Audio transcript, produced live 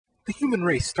The human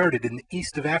race started in the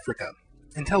east of Africa.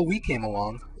 Until we came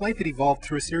along, life had evolved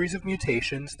through a series of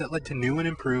mutations that led to new and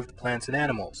improved plants and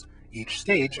animals, each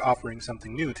stage offering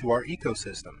something new to our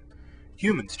ecosystem.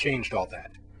 Humans changed all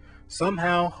that.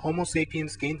 Somehow, Homo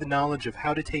sapiens gained the knowledge of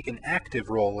how to take an active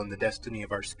role in the destiny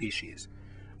of our species.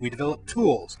 We developed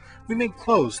tools. We made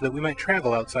clothes so that we might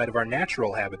travel outside of our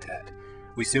natural habitat.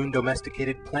 We soon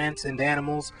domesticated plants and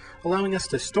animals, allowing us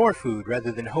to store food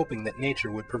rather than hoping that nature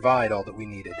would provide all that we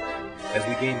needed. As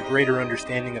we gained greater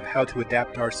understanding of how to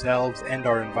adapt ourselves and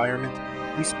our environment,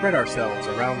 we spread ourselves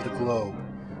around the globe.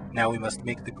 Now we must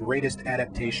make the greatest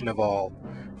adaptation of all.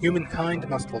 Humankind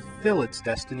must fulfill its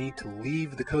destiny to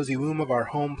leave the cozy womb of our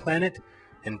home planet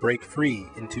and break free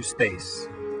into space.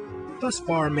 Thus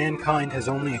far, mankind has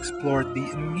only explored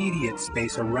the immediate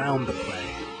space around the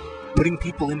planet. Putting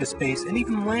people into space and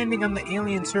even landing on the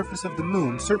alien surface of the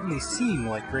moon certainly seem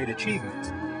like great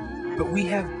achievements. But we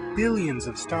have billions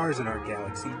of stars in our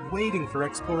galaxy waiting for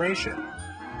exploration.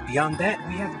 Beyond that,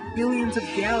 we have billions of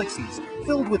galaxies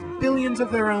filled with billions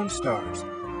of their own stars.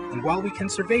 And while we can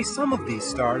survey some of these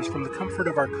stars from the comfort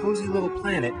of our cozy little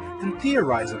planet and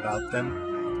theorize about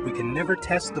them, we can never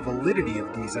test the validity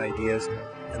of these ideas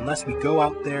unless we go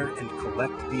out there and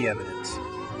collect the evidence.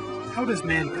 How does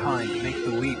mankind make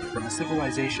the leap from a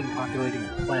civilization populating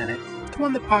a planet to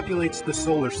one that populates the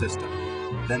solar system,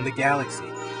 then the galaxy,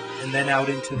 and then out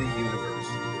into the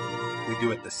universe? We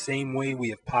do it the same way we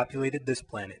have populated this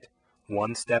planet,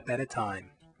 one step at a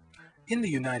time. In the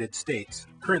United States,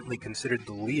 currently considered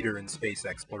the leader in space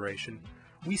exploration,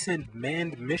 we send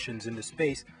manned missions into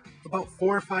space about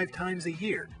 4 or 5 times a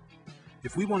year.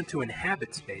 If we want to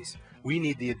inhabit space, we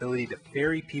need the ability to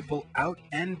ferry people out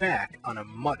and back on a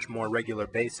much more regular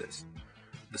basis.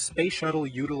 The space shuttle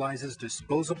utilizes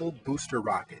disposable booster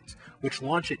rockets, which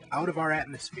launch it out of our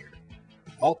atmosphere.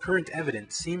 All current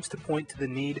evidence seems to point to the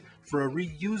need for a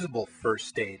reusable first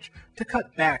stage to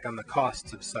cut back on the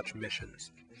costs of such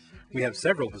missions. We have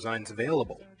several designs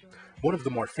available. One of the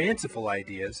more fanciful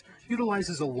ideas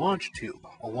utilizes a launch tube,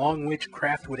 along which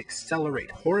craft would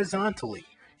accelerate horizontally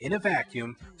in a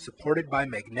vacuum supported by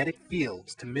magnetic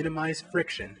fields to minimize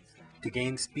friction to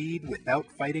gain speed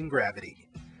without fighting gravity.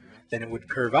 Then it would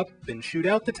curve up and shoot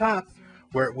out the top,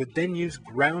 where it would then use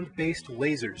ground-based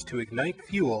lasers to ignite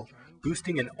fuel,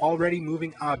 boosting an already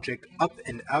moving object up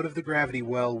and out of the gravity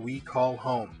well we call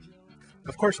home.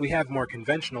 Of course, we have more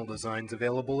conventional designs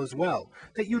available as well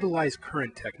that utilize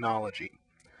current technology.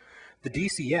 The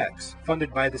DCX,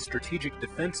 funded by the Strategic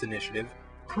Defense Initiative,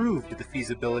 proved the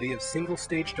feasibility of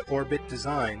single-stage-to-orbit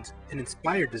designs and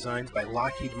inspired designs by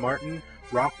Lockheed Martin,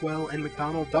 Rockwell, and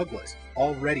McDonnell Douglas,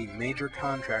 already major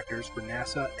contractors for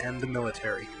NASA and the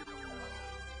military.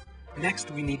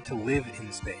 Next, we need to live in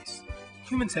space.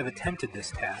 Humans have attempted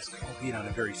this task, albeit on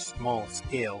a very small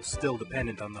scale, still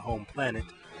dependent on the home planet,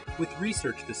 with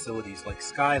research facilities like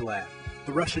Skylab,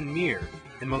 the Russian Mir,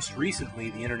 and most recently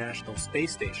the International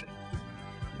Space Station.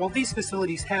 While these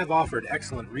facilities have offered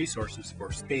excellent resources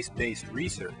for space-based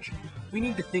research, we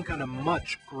need to think on a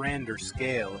much grander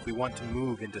scale if we want to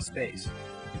move into space.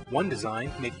 One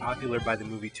design, made popular by the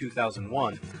movie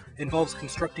 2001, involves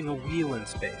constructing a wheel in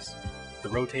space. The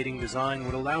rotating design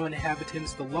would allow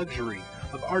inhabitants the luxury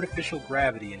of artificial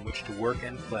gravity in which to work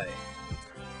and play.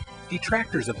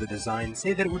 Detractors of the design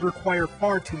say that it would require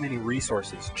far too many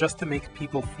resources just to make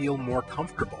people feel more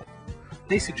comfortable.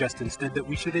 They suggest instead that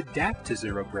we should adapt to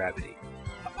zero gravity.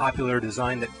 A popular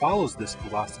design that follows this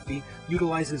philosophy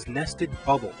utilizes nested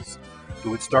bubbles. It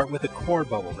would start with a core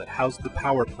bubble that housed the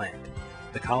power plant.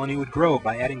 The colony would grow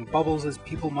by adding bubbles as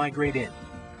people migrate in.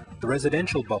 The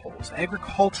residential bubbles,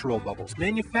 agricultural bubbles,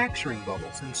 manufacturing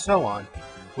bubbles, and so on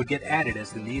would get added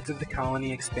as the needs of the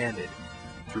colony expanded.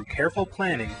 Through careful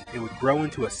planning, it would grow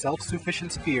into a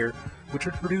self-sufficient sphere which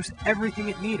would produce everything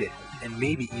it needed, and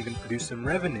maybe even produce some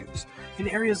revenues in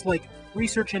areas like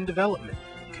research and development,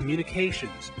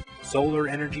 communications, solar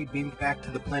energy beamed back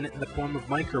to the planet in the form of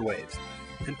microwaves,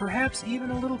 and perhaps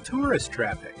even a little tourist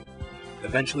traffic.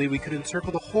 Eventually, we could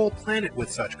encircle the whole planet with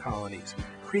such colonies,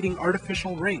 creating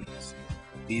artificial rings.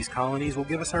 These colonies will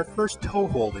give us our first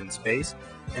toehold in space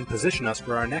and position us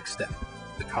for our next step,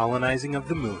 the colonizing of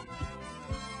the moon.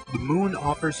 The moon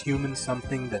offers humans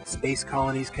something that space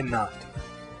colonies cannot.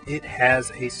 It has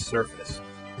a surface.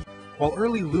 While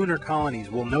early lunar colonies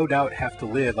will no doubt have to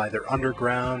live either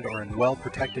underground or in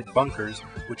well-protected bunkers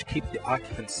which keep the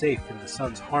occupants safe from the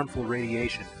sun's harmful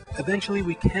radiation, eventually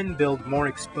we can build more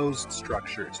exposed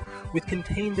structures with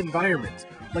contained environments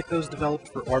like those developed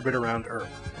for orbit around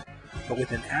Earth. But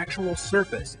with an actual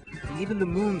surface and even the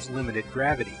moon's limited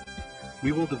gravity,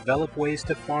 We will develop ways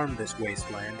to farm this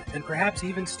wasteland, and perhaps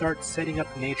even start setting up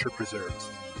nature preserves.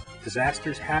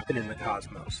 Disasters happen in the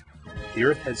cosmos. The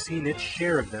Earth has seen its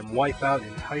share of them wipe out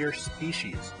entire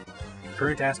species.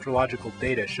 Current astrological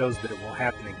data shows that it will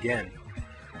happen again.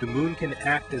 The moon can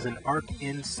act as an arc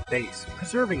in space,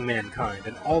 preserving mankind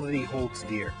and all that he holds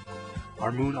dear.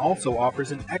 Our moon also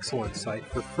offers an excellent site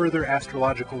for further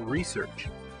astrological research.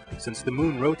 Since the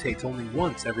moon rotates only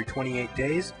once every 28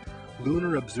 days,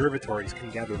 lunar observatories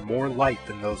can gather more light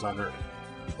than those on Earth.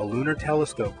 A lunar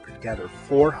telescope could gather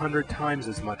 400 times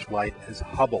as much light as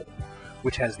Hubble,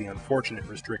 which has the unfortunate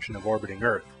restriction of orbiting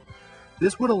Earth.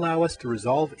 This would allow us to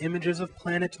resolve images of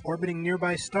planets orbiting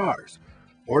nearby stars,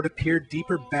 or to peer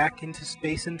deeper back into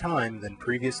space and time than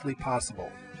previously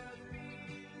possible.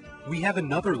 We have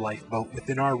another lifeboat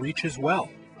within our reach as well.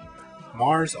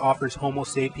 Mars offers Homo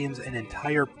sapiens an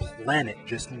entire planet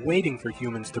just waiting for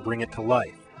humans to bring it to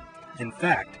life. In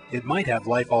fact, it might have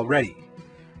life already.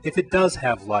 If it does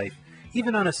have life,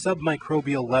 even on a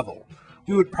submicrobial level,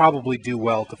 we would probably do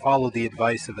well to follow the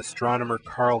advice of astronomer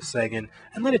Carl Sagan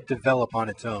and let it develop on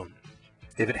its own.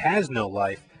 If it has no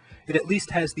life, it at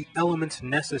least has the elements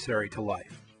necessary to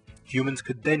life. Humans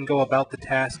could then go about the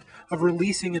task of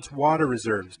releasing its water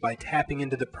reserves by tapping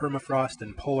into the permafrost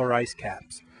and polar ice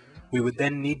caps. We would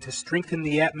then need to strengthen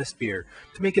the atmosphere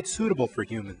to make it suitable for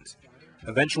humans.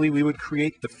 Eventually we would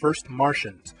create the first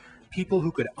Martians, people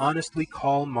who could honestly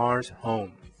call Mars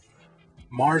home.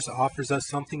 Mars offers us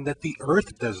something that the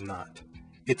Earth does not.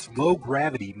 Its low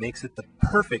gravity makes it the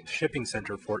perfect shipping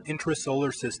center for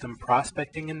intrasolar system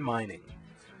prospecting and mining.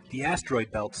 The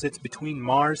asteroid belt sits between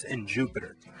Mars and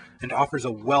Jupiter, and offers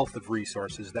a wealth of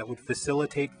resources that would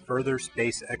facilitate further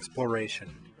space exploration.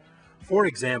 For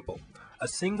example, a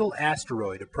single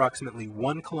asteroid approximately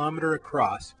 1 kilometer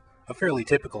across, a fairly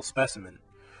typical specimen,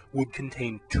 would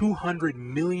contain 200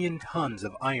 million tons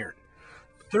of iron,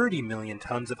 30 million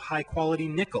tons of high-quality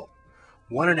nickel,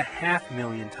 1.5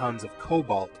 million tons of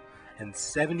cobalt, and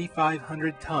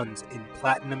 7,500 tons in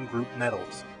platinum group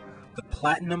metals. The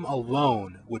platinum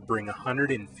alone would bring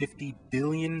 $150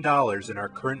 billion in our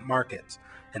current markets,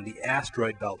 and the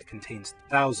asteroid belt contains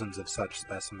thousands of such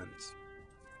specimens.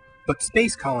 But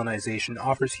space colonization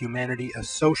offers humanity a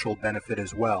social benefit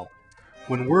as well.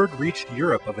 When word reached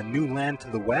Europe of a new land to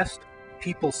the west,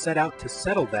 people set out to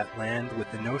settle that land with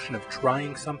the notion of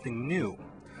trying something new.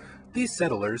 These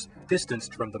settlers,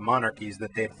 distanced from the monarchies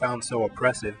that they had found so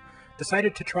oppressive,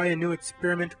 decided to try a new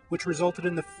experiment which resulted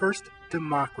in the first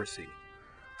democracy.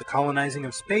 The colonizing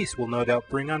of space will no doubt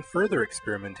bring on further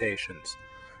experimentations.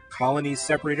 Colonies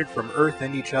separated from Earth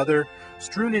and each other,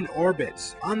 strewn in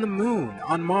orbits, on the Moon,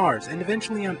 on Mars, and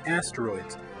eventually on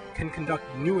asteroids, can conduct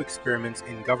new experiments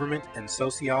in government and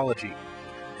sociology.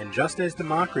 And just as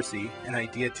democracy, an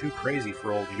idea too crazy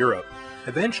for old Europe,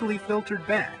 eventually filtered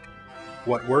back,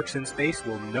 what works in space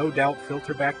will no doubt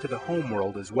filter back to the home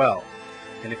world as well.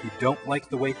 And if you don't like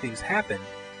the way things happen,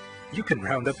 you can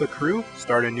round up a crew,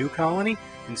 start a new colony,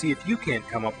 and see if you can't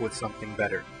come up with something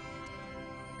better.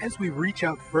 As we reach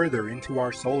out further into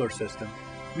our solar system,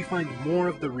 we find more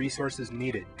of the resources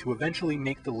needed to eventually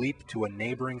make the leap to a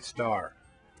neighboring star.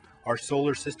 Our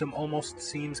solar system almost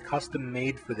seems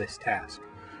custom-made for this task,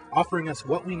 offering us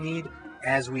what we need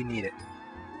as we need it.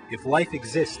 If life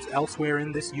exists elsewhere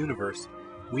in this universe,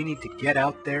 we need to get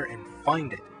out there and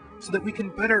find it, so that we can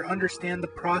better understand the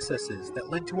processes that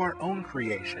led to our own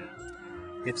creation.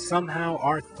 If somehow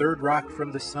our third rock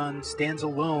from the sun stands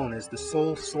alone as the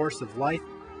sole source of life,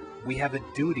 we have a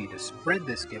duty to spread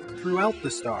this gift throughout the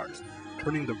stars,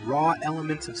 turning the raw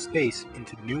elements of space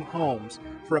into new homes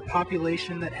for a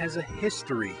population that has a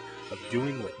history of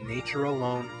doing what nature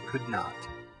alone could not.